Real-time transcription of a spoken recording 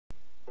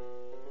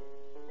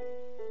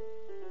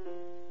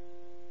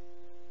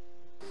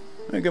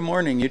Good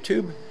morning,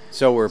 YouTube.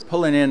 So we're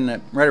pulling in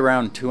at right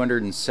around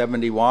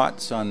 270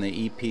 watts on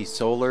the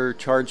EpSolar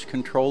charge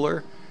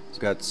controller. It's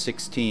got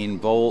 16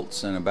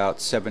 volts and about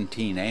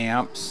 17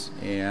 amps,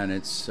 and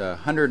it's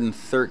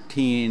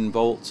 113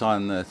 volts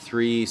on the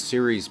 3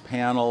 series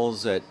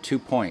panels at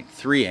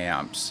 2.3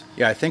 amps.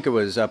 Yeah, I think it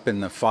was up in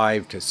the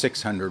 500 to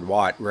 600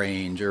 watt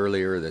range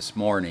earlier this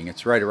morning.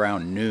 It's right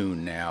around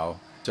noon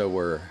now. So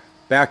we're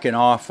backing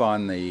off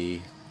on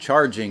the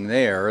charging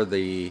there.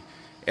 The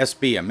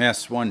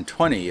SBMS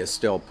 120 is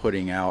still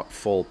putting out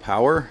full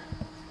power.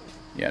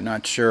 Yeah,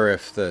 not sure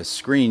if the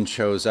screen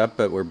shows up,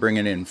 but we're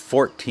bringing in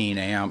 14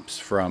 amps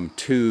from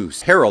 2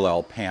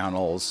 parallel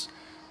panels.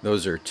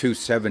 Those are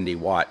 270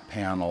 watt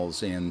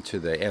panels into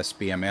the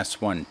SBMS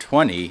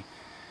 120.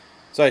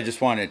 So I just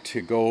wanted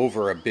to go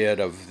over a bit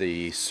of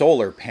the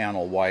solar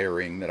panel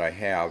wiring that I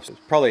have. It's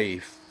probably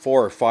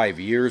 4 or 5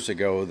 years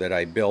ago that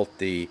I built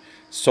the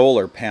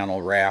solar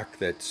panel rack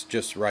that's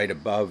just right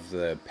above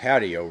the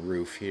patio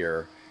roof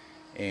here.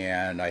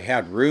 And I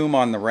had room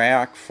on the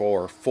rack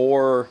for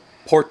 4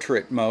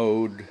 portrait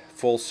mode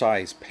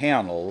full-size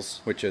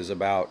panels, which is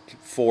about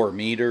 4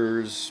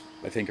 meters,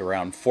 I think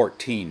around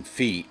 14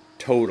 feet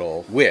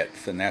total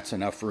width, and that's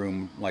enough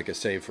room, like I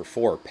say, for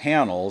 4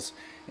 panels.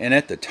 And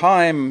at the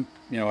time,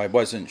 I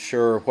wasn't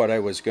sure what I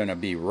was going to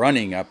be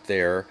running up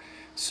there,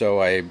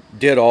 so I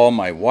did all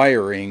my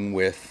wiring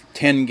with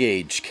 10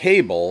 gauge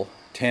cable,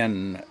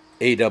 10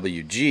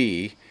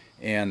 AWG,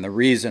 and the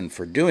reason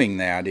for doing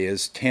that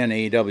is 10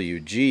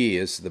 AWG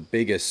is the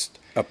biggest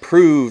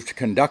approved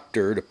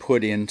conductor to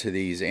put into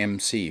these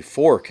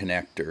MC4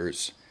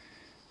 connectors,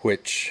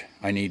 which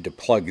I need to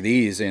plug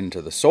these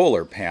into the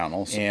solar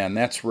panels, and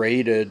that's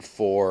rated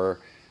for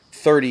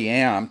 30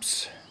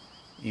 amps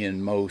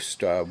in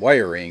most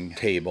wiring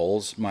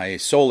tables. My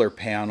solar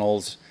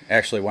panels,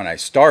 actually when I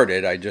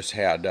started, I just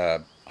had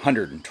a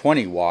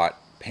 120 watt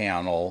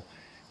panel,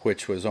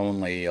 which was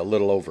only a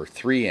little over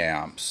 3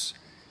 amps.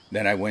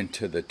 Then I went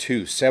to the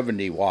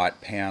 270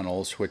 watt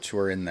panels, which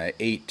were in the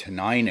 8 to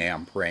 9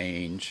 amp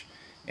range.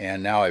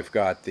 And now I've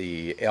got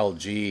the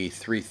LG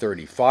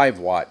 335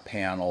 watt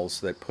panels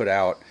that put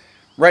out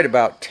right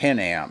about 10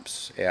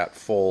 amps at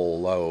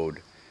full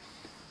load.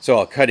 So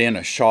I'll cut in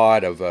a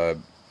shot of a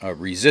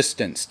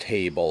resistance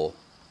table.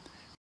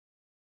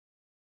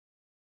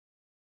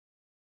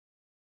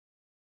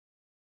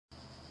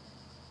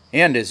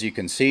 And as you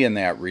can see in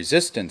that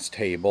resistance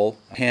table,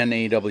 10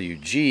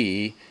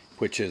 AWG,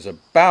 which is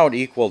about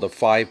equal to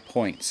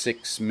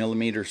 5.6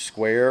 millimeters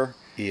square,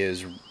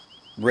 is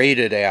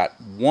rated at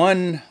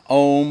 1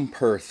 ohm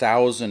per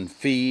 1,000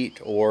 feet,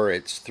 or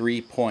it's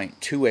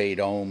 3.28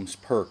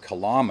 ohms per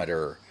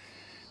kilometer.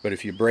 But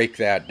if you break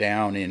that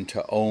down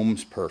into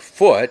ohms per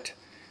foot,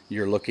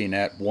 you're looking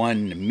at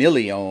 1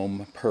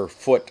 milliohm per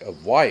foot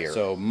of wire.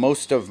 So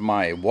most of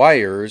my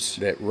wires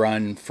that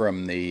run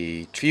from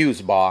the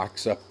fuse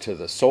box up to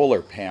the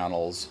solar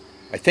panels,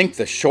 I think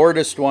the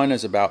shortest one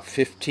is about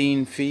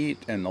 15 feet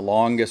and the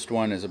longest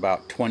one is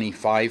about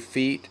 25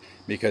 feet,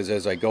 because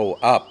as I go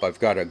up, I've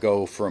got to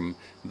go from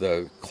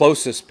the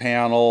closest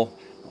panel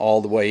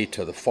all the way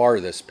to the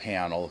farthest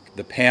panel.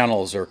 The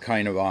panels are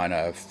kind of on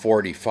a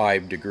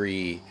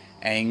 45-degree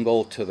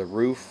angle to the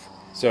roof.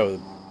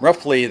 So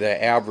roughly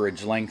the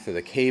average length of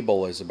the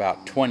cable is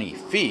about 20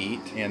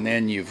 feet, and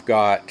then you've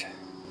got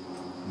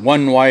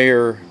one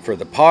wire for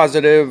the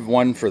positive,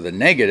 one for the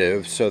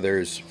negative, so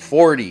there's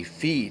 40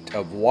 feet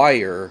of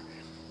wire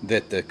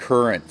that the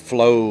current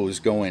flows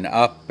going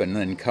up and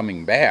then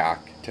coming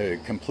back to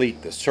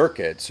complete the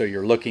circuit. So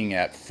you're looking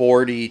at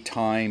 40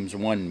 times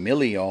 1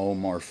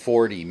 milliohm, or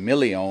 40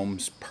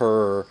 milliohms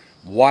per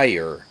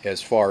wire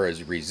as far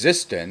as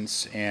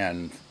resistance,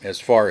 and as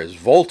far as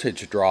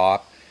voltage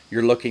drop,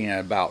 you're looking at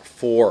about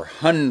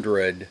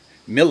 400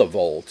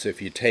 millivolts.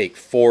 If you take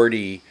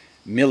 40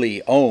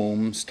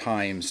 milliohms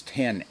times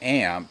 10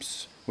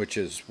 amps, which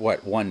is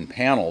what one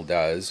panel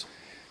does,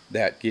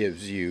 that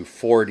gives you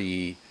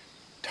 40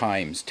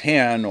 times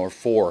 10, or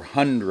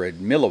 400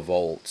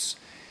 millivolts.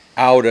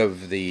 Out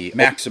of the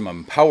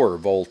maximum power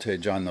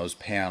voltage on those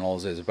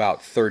panels is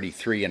about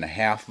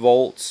 33.5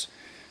 volts.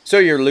 So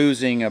you're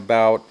losing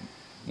about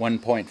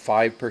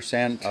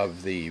 1.5%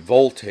 of the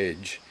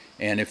voltage.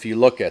 And if you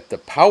look at the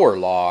power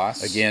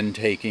loss, again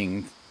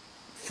taking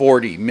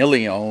 40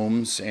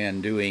 milliohms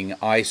and doing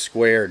I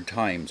squared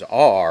times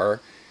R,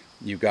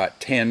 you've got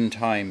 10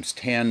 times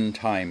 10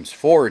 times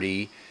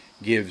 40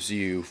 gives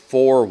you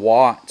 4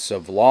 watts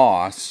of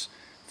loss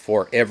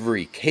for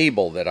every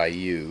cable that I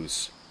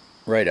use.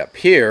 Right up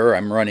here,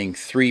 I'm running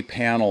 3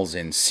 panels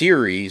in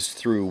series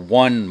through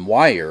 1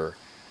 wire.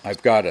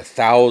 I've got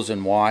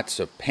 1,000 watts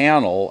of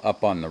panel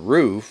up on the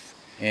roof,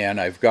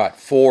 and I've got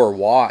 4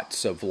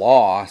 watts of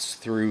loss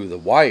through the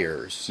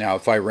wires. Now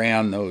if I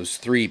ran those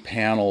 3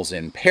 panels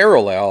in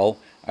parallel,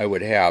 I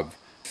would have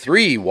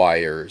 3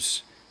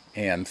 wires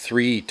and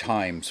 3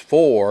 times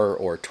 4,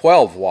 or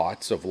 12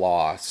 watts of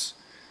loss.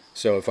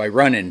 So if I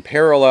run in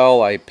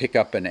parallel, I pick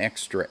up an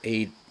extra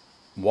 8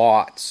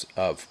 watts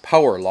of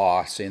power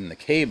loss in the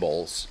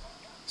cables.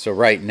 So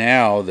right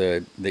now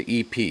the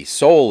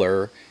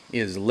EpSolar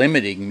is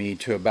limiting me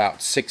to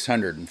about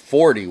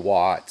 640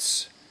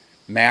 watts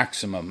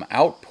maximum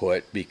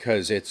output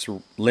because it's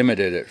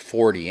limited at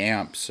 40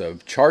 amps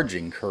of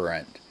charging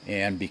current.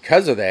 And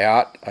because of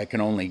that, I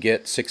can only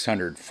get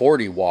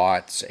 640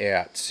 watts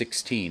at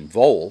 16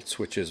 volts,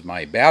 which is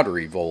my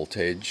battery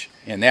voltage.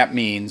 And that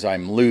means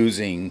I'm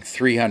losing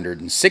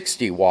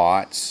 360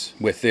 watts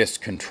with this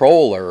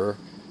controller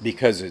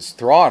because it's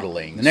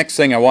throttling. The next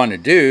thing I want to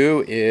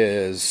do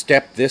is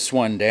step this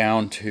one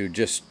down to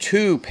just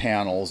 2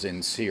 panels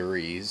in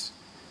series.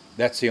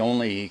 That's the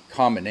only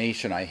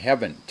combination I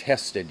haven't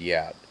tested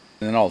yet.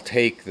 And then I'll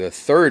take the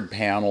 3rd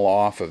panel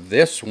off of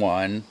this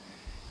one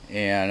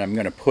and I'm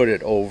going to put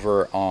it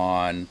over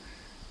on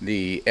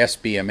the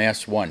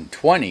SBMS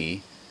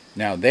 120.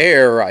 Now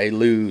there I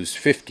lose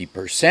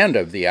 50%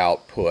 of the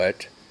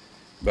output,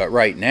 but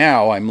right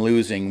now I'm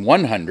losing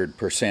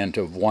 100%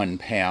 of one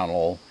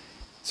panel.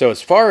 So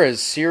as far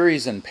as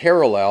series and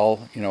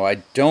parallel,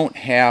 I don't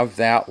have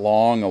that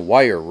long a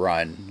wire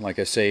run. Like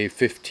I say,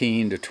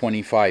 15 to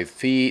 25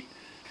 feet.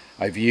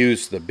 I've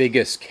used the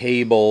biggest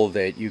cable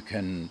that you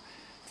can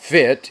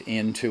fit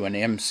into an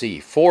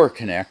MC4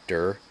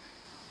 connector.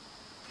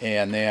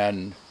 And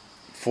then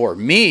for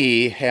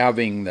me,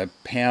 having the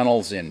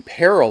panels in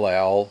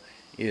parallel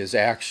is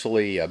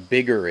actually a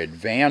bigger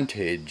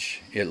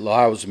advantage. It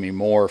allows me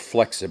more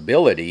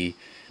flexibility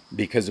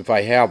because if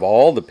I have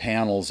all the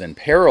panels in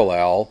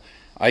parallel,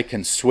 I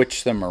can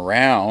switch them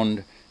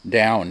around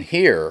down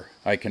here.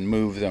 I can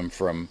move them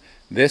from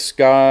this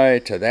guy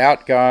to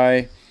that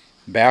guy,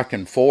 back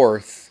and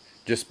forth,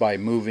 just by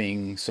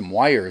moving some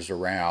wires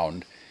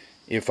around.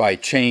 If I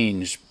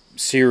change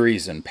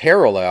series and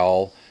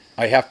parallel,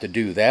 I have to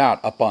do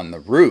that up on the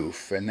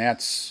roof, and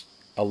that's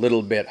a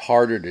little bit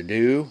harder to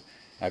do.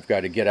 I've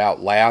got to get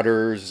out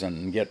ladders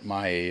and get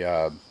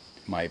my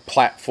my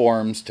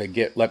platforms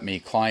to let me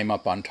climb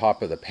up on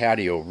top of the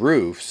patio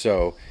roof,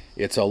 so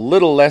it's a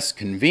little less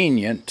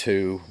convenient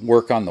to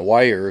work on the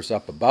wires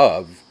up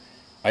above.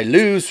 I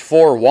lose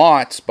 4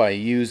 watts by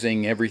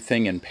using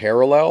everything in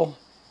parallel,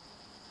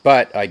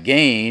 but I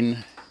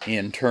gain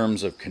in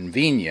terms of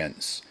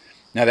convenience.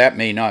 Now that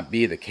may not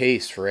be the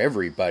case for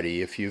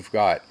everybody. If you've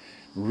got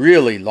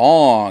really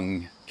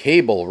long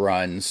cable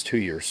runs to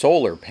your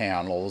solar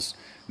panels,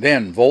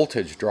 then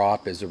voltage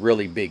drop is a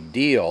really big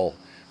deal.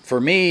 For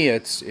me,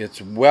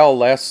 it's well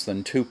less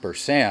than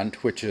 2%,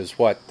 which is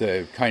what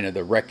the kind of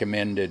the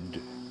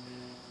recommended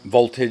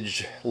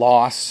voltage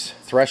loss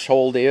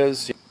threshold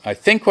is. I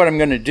think what I'm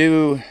going to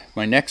do,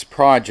 my next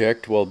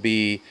project will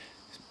be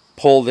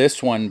pull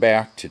this one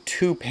back to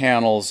 2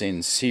 panels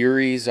in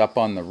series up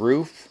on the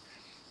roof,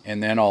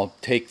 and then I'll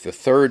take the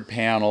 3rd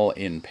panel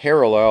in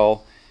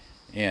parallel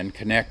and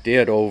connect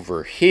it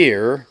over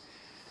here.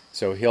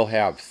 So he'll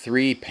have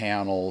 3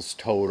 panels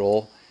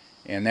total,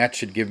 and that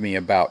should give me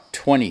about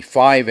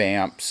 25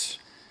 amps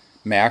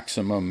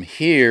maximum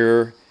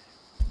here,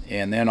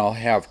 and then I'll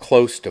have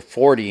close to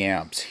 40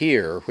 amps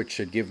here, which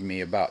should give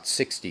me about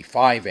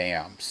 65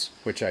 amps,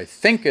 which I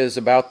think is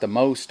about the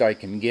most I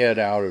can get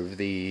out of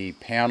the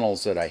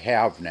panels that I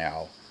have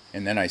now.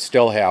 And then I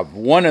still have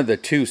one of the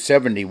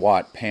 270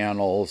 watt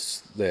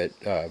panels that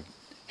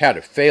had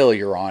a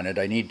failure on it.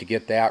 I need to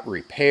get that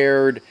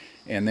repaired,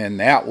 and then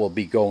that will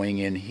be going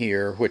in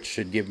here, which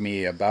should give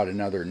me about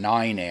another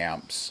 9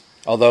 amps.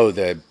 Although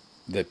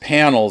the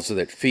panels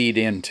that feed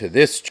into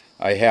this,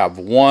 I have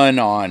one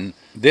on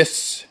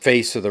this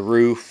face of the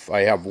roof,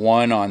 I have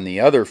one on the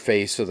other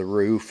face of the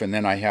roof, and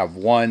then I have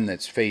one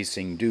that's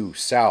facing due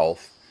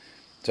south.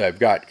 So I've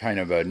got kind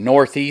of a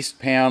northeast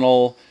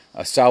panel,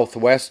 a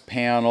southwest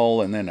panel,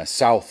 and then a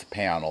south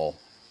panel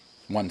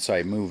once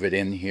I move it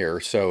in here.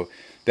 So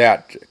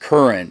that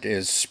current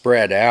is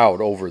spread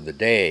out over the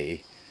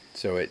day.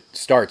 So it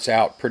starts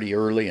out pretty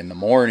early in the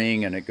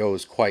morning and it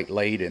goes quite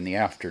late in the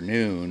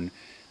afternoon.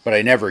 But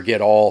I never get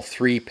all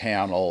 3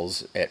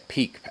 panels at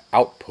peak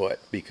output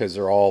because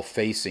they're all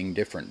facing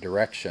different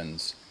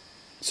directions.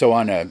 So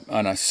on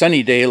a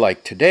sunny day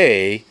like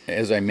today,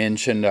 as I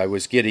mentioned, I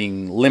was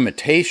getting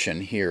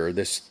limitation here.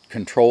 This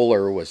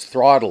controller was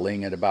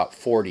throttling at about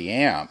 40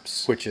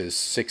 amps, which is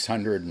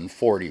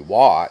 640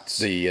 watts.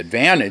 The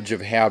advantage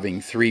of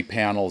having 3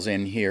 panels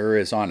in here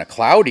is on a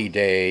cloudy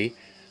day,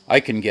 I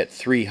can get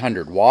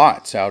 300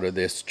 watts out of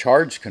this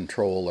charge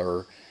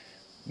controller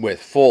with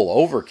full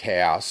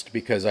overcast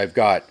because I've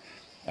got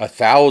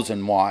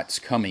 1,000 watts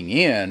coming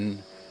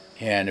in,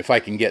 and if I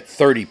can get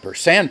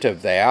 30%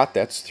 of that,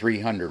 that's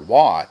 300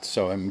 watts.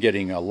 So I'm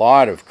getting a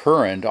lot of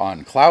current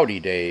on cloudy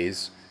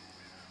days,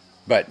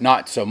 but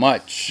not so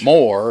much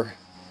more.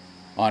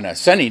 On a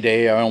sunny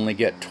day, I only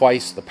get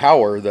twice the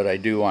power that I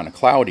do on a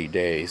cloudy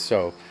day.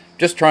 So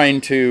just trying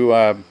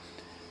to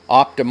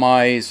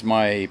optimize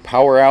my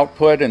power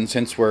output, and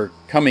since we're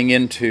coming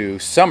into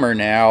summer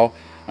now,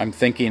 I'm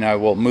thinking I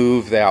will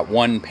move that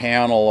 1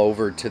 panel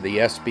over to the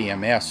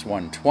SBMS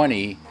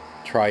 120,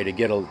 try to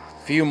get a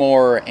few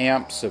more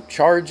amps of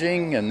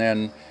charging, and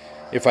then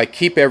If I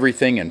keep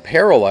everything in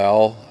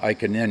parallel, I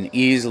can then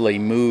easily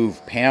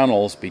move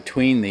panels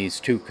between these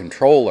two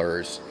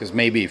controllers, because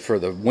maybe for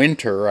the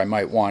winter I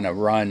might want to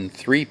run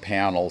 3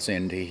 panels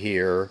into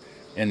here,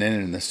 and then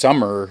in the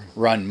summer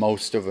run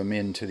most of them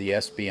into the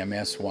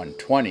SBMS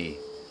 120.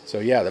 So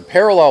yeah, the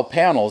parallel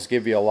panels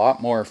give you a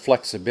lot more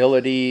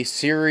flexibility.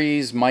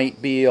 Series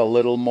might be a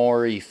little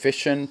more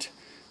efficient,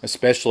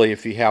 especially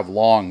if you have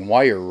long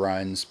wire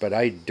runs, but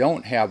I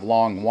don't have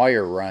long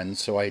wire runs,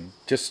 so I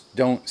just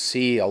don't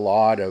see a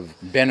lot of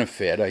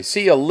benefit. I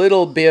see a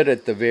little bit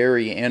at the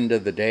very end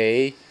of the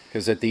day,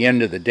 because at the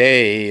end of the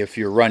day, if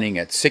you're running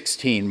at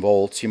 16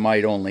 volts, you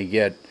might only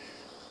get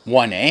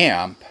 1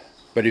 amp,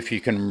 but if you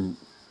can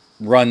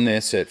run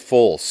this at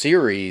full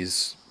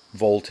series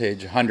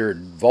voltage,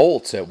 100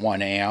 volts at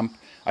 1 amp,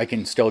 I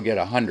can still get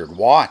 100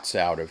 watts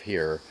out of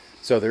here.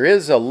 So there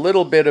is a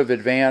little bit of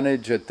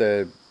advantage at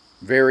the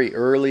very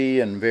early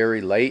and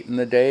very late in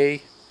the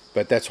day,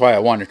 but that's why I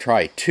want to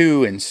try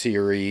 2 in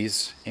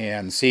series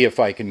and see if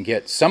I can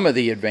get some of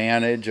the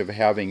advantage of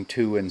having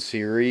 2 in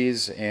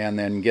series and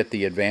then get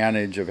the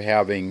advantage of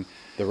having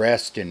the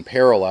rest in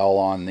parallel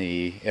on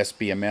the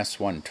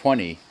SBMS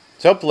 120.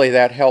 So hopefully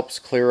that helps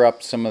clear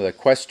up some of the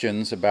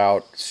questions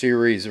about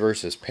series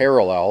versus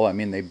parallel. I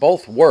mean, they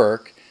both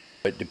work.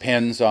 It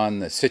depends on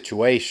the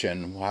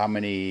situation, how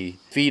many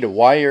feet of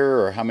wire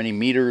or how many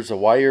meters of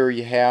wire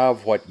you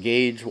have, what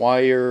gauge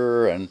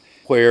wire, and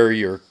where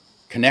your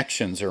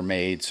connections are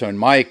made. So in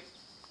my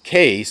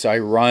case, I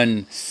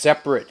run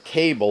separate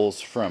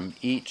cables from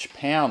each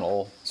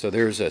panel. So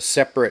there's a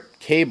separate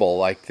cable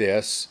like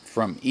this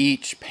from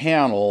each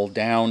panel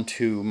down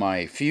to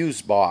my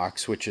fuse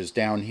box, which is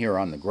down here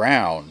on the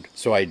ground.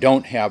 So I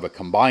don't have a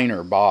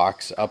combiner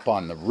box up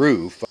on the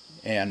roof.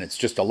 And it's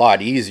just a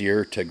lot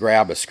easier to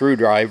grab a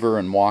screwdriver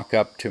and walk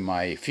up to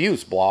my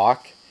fuse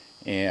block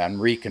and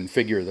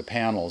reconfigure the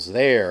panels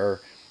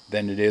there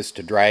than it is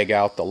to drag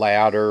out the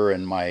ladder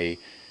and my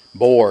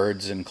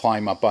boards and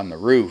climb up on the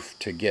roof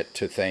to get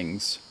to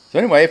things. So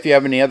anyway, if you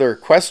have any other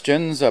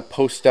questions,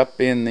 post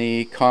up in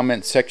the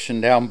comment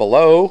section down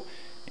below,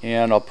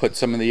 and I'll put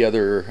some of the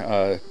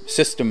other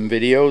system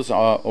videos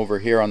over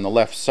here on the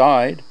left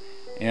side.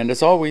 And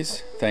as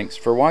always, thanks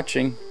for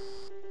watching.